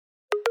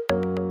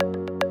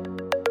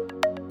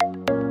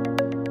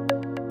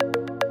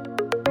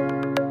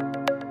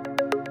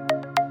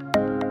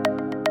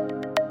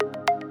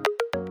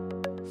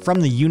From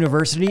the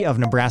University of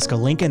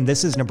Nebraska-Lincoln,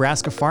 this is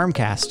Nebraska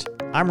Farmcast.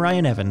 I'm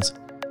Ryan Evans.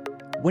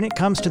 When it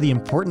comes to the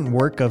important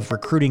work of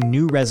recruiting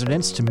new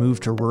residents to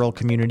move to rural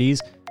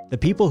communities, the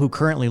people who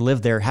currently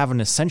live there have an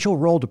essential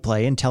role to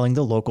play in telling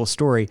the local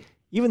story,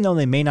 even though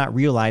they may not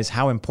realize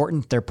how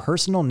important their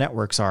personal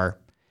networks are.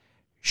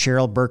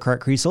 Cheryl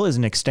Burkhart-Kriesel is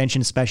an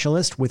extension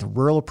specialist with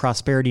Rural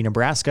Prosperity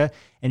Nebraska,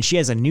 and she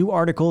has a new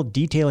article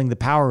detailing the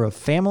power of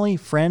family,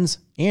 friends,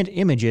 and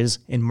images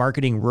in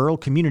marketing rural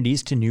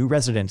communities to new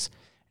residents.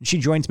 And she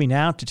joins me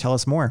now to tell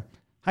us more.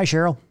 Hi,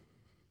 Cheryl.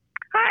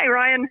 Hi,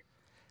 Ryan.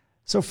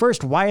 So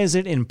first, why is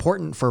it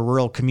important for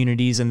rural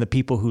communities and the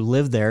people who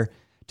live there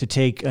to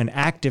take an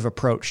active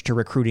approach to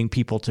recruiting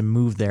people to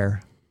move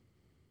there?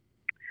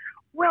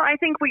 Well, I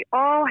think we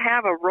all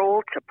have a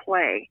role to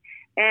play.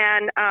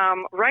 And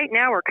right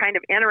now we're kind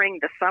of entering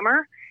the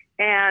summer,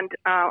 and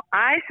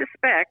I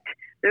suspect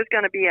there's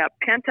going to be a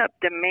pent-up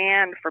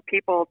demand for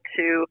people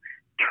to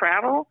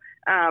travel,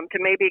 to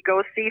maybe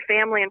go see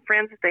family and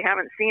friends that they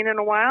haven't seen in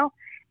a while.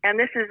 And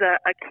this is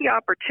a key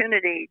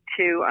opportunity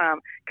to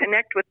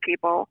connect with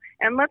people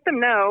and let them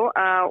know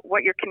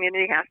what your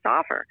community has to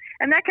offer.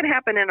 And that can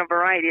happen in a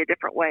variety of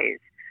different ways.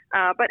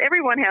 But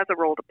everyone has a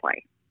role to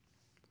play.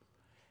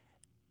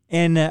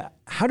 And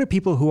how do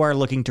people who are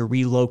looking to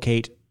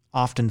relocate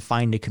often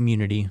find a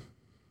community?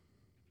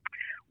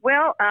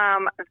 Well,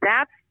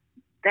 that's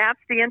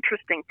the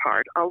interesting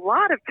part. A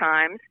lot of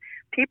times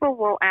people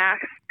will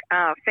ask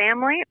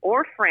family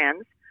or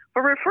friends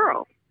for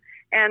referrals.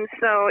 And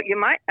so you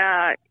might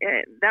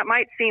that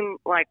might seem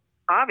like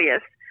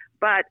obvious,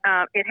 but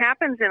it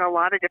happens in a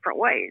lot of different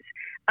ways.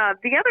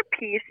 The other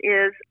piece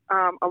is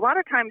a lot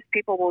of times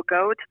people will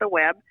go to the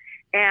web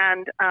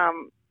and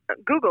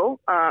Google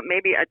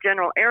maybe a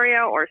general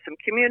area or some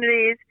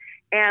communities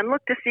and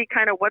look to see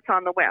kind of what's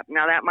on the web.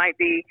 Now, that might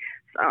be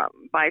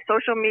by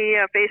social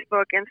media,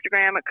 Facebook,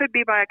 Instagram. It could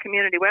be by a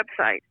community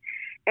website.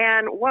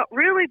 And what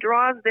really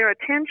draws their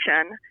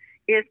attention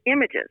is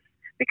images,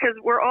 because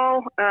we're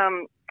all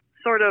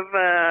sort of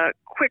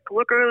quick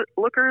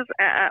lookers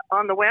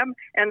on the web.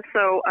 And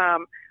so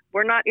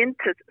we're not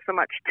into so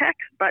much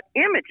text, but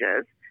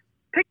images,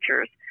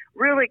 pictures,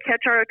 really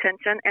catch our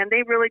attention, and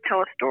they really tell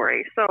a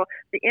story. So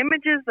the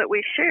images that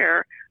we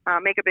share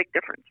make a big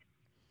difference.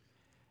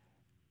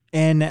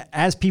 And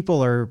as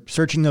people are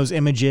searching those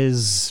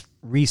images,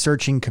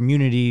 researching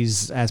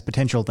communities as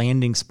potential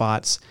landing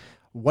spots,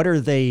 what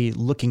are they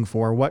looking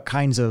for? What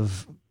kinds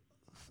of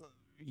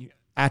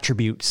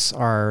attributes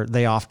are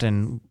they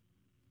often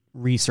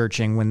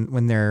researching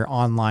when they're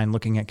online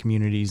looking at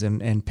communities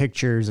and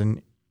pictures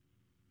and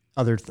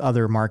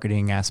other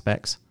marketing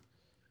aspects?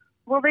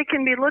 Well, they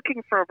can be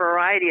looking for a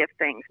variety of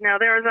things. Now,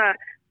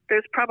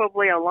 there's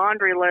probably a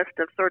laundry list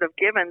of sort of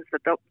givens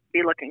that they'll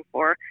be looking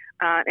for.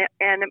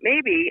 And it may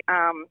be,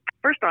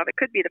 first off, it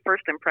could be the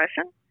first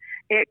impression.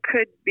 It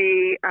could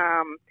be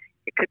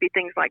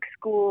things like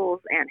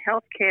schools and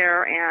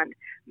healthcare and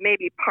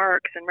maybe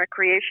parks and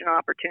recreation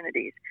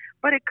opportunities.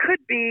 But it could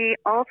be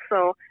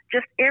also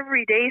just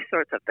everyday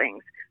sorts of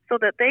things so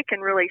that they can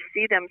really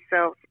see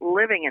themselves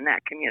living in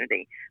that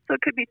community. So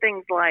it could be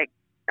things like,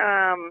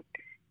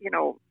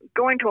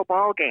 going to a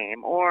ball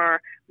game,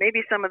 or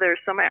maybe some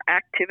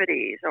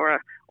activities, or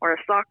a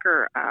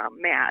soccer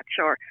match,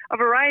 or a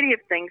variety of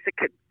things that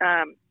could,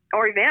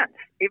 or events.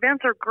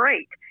 Events are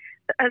great.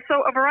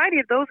 So a variety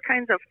of those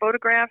kinds of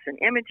photographs and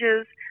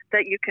images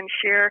that you can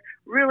share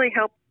really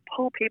help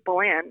pull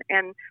people in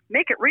and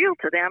make it real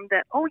to them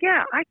that, oh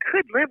yeah, I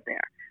could live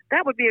there.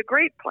 That would be a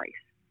great place.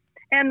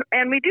 And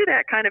we do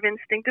that kind of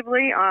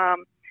instinctively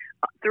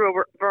through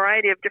a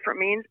variety of different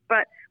means,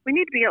 but we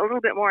need to be a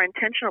little bit more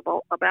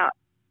intentional about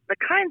the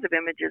kinds of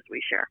images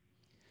we share.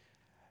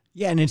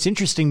 Yeah, and it's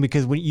interesting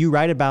because when you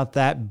write about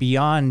that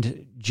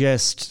beyond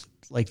just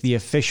like the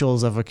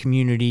officials of a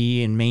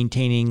community and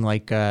maintaining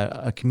like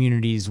a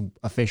community's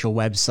official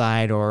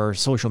website or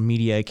social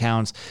media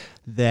accounts,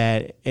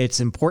 that it's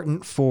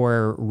important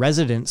for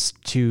residents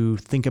to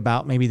think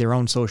about maybe their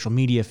own social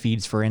media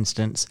feeds, for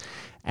instance,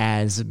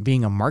 as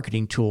being a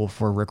marketing tool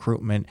for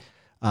recruitment.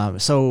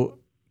 So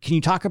can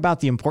you talk about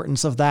the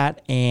importance of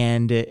that?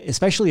 And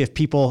especially if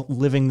people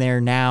living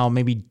there now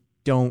maybe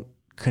don't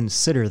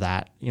consider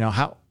that,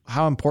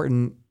 how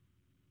important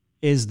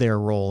is their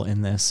role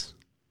in this?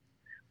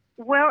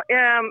 Well,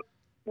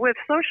 with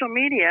social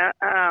media,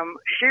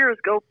 shares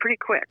go pretty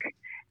quick.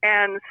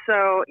 And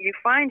so you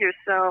find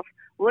yourself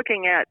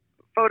looking at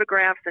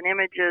photographs and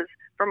images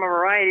from a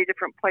variety of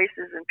different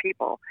places and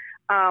people.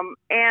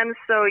 And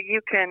so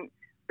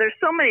there's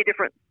so many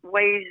different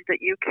ways that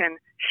you can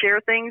share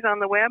things on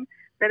the web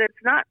that it's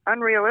not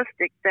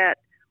unrealistic that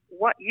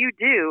what you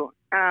do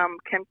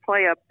can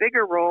play a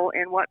bigger role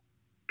in what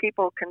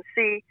people can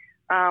see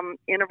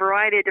in a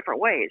variety of different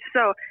ways.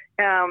 So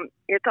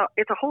it's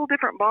a whole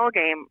different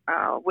ballgame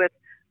with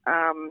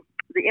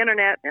the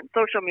internet and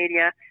social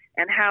media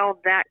and how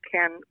that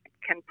can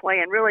play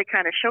and really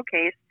kind of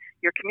showcase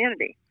your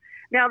community.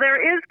 Now,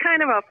 there is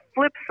kind of a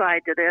flip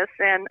side to this,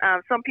 and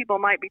some people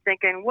might be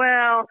thinking,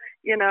 well,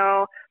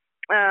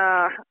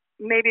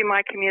 maybe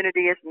my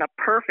community isn't a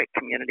perfect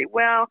community.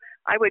 Well,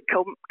 I would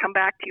come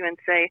back to you and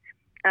say,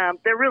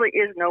 there really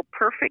is no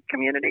perfect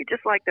community,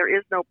 just like there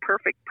is no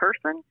perfect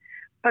person,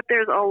 but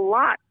there's a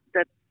lot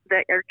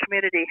that our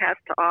community has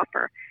to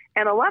offer.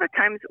 And a lot of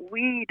times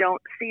we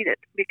don't see it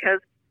because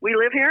we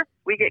live here,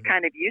 we get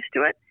kind of used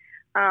to it.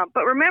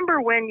 But remember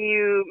when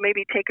you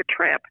maybe take a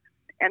trip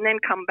and then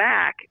come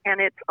back,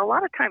 and it's a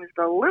lot of times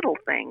the little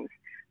things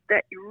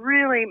that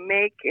really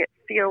make it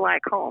feel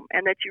like home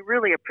and that you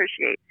really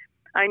appreciate.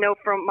 I know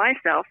from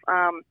myself,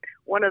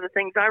 one of the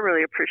things I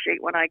really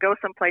appreciate when I go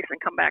someplace and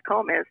come back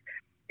home is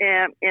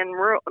in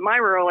my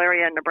rural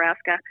area in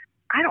Nebraska,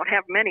 I don't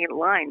have many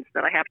lines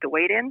that I have to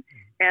wait in.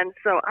 And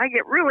so I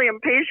get really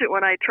impatient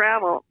when I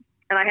travel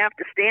and I have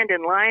to stand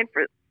in line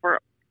for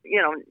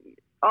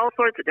all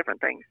sorts of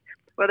different things,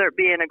 whether it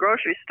be in a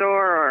grocery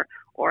store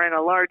or in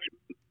a large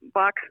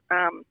box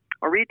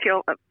or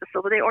retail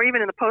facility or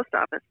even in the post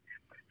office.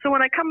 So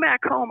when I come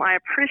back home, I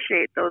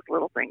appreciate those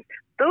little things.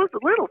 Those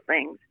little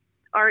things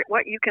are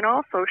what you can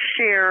also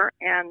share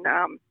and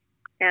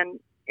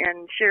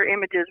share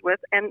images with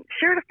and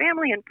share to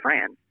family and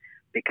friends,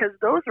 because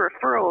those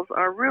referrals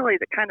are really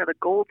the kind of the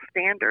gold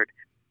standard.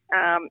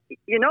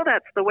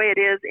 That's the way it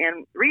is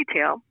in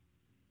retail.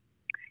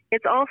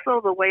 It's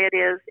also the way it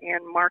is in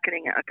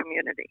marketing a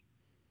community.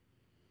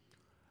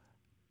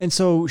 And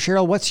so,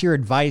 Cheryl, what's your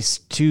advice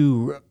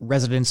to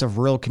residents of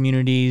rural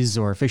communities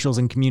or officials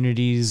in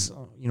communities?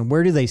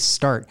 Where do they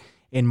start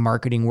in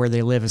marketing where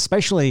they live,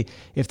 especially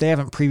if they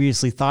haven't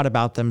previously thought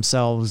about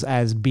themselves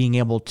as being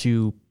able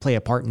to play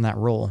a part in that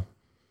role?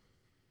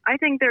 I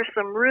think there's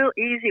some real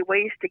easy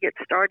ways to get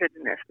started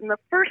in this. And the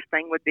first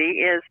thing would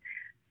be is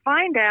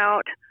find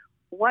out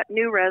what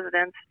new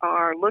residents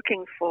are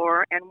looking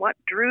for and what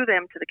drew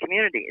them to the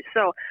community.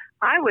 So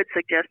I would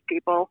suggest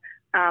people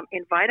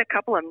invite a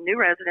couple of new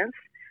residents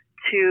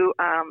to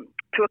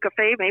a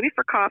cafe, maybe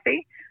for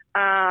coffee,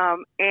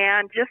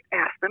 and just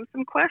ask them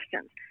some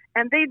questions.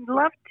 And they'd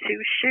love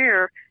to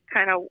share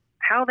kind of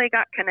how they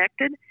got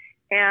connected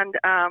and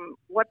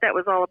what that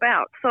was all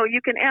about. So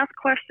you can ask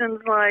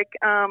questions like,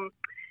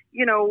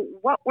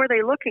 what were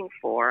they looking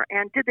for,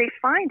 and did they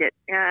find it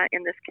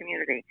in this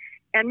community?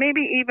 And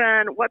maybe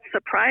even what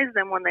surprised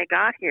them when they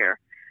got here.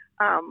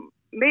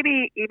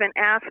 Maybe even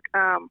ask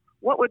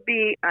what would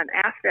be an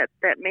asset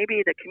that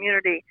maybe the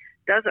community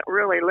doesn't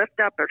really lift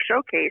up or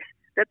showcase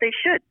that they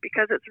should,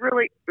 because it's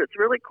really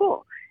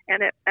cool.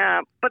 And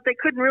but they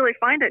couldn't really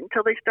find it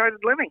until they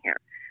started living here.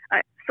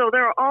 So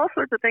there are all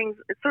sorts of things.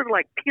 It's sort of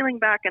like peeling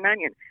back an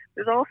onion.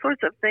 There's all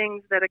sorts of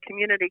things that a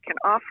community can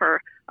offer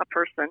a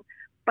person,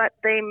 but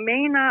they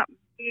may not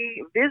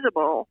be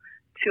visible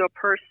to a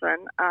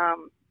person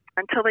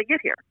until they get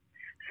here.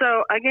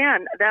 So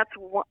again, that's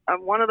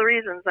one of the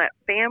reasons that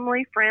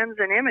family, friends,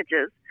 and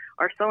images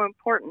are so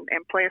important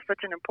and play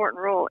such an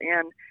important role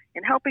in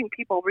helping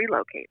people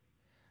relocate.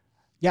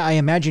 Yeah, I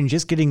imagine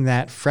just getting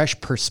that fresh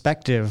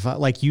perspective.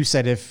 Like you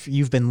said, if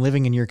you've been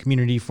living in your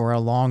community for a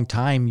long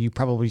time, you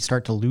probably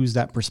start to lose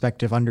that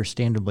perspective,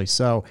 understandably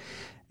so.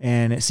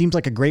 And it seems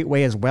like a great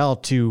way as well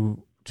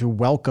to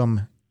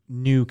welcome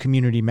new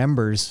community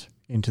members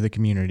into the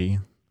community.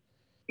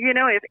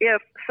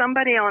 If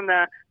somebody on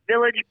the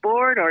village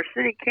board or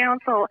city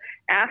council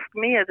asked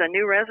me as a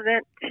new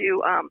resident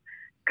to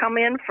come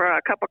in for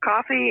a cup of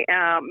coffee,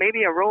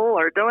 maybe a roll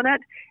or donut,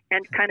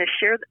 and kind of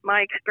share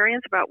my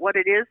experience about what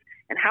it is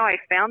and how I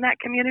found that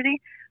community,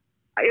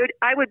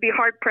 I would be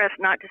hard-pressed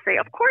not to say,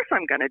 of course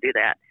I'm going to do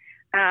that.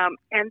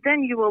 And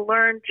then you will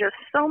learn just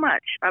so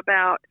much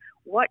about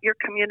what your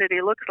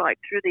community looks like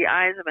through the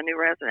eyes of a new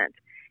resident.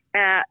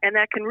 And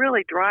that can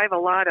really drive a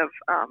lot of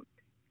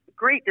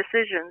great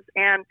decisions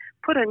and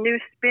put a new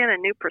spin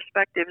and new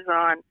perspectives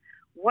on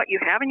what you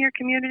have in your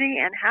community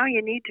and how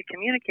you need to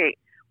communicate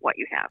what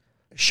you have.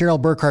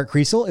 Cheryl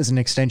Burkhart-Kriesel is an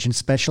extension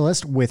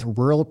specialist with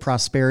Rural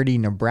Prosperity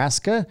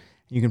Nebraska.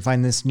 You can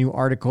find this new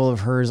article of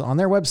hers on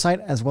their website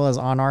as well as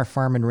on our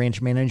farm and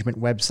ranch management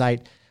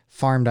website,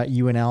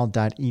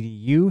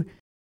 farm.unl.edu.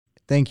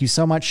 Thank you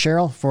so much,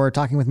 Cheryl, for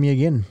talking with me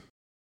again.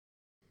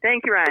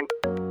 Thank you, Ryan.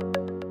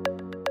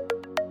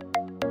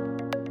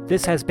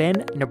 This has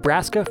been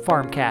Nebraska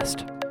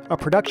Farmcast, a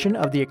production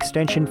of the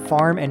Extension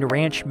Farm and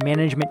Ranch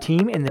Management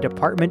Team in the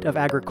Department of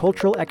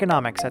Agricultural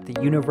Economics at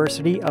the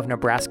University of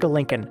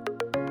Nebraska-Lincoln.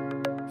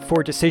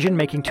 For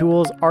decision-making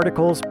tools,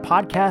 articles,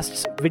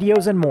 podcasts,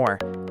 videos, and more,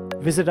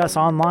 visit us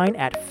online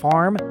at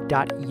farm.unl.edu.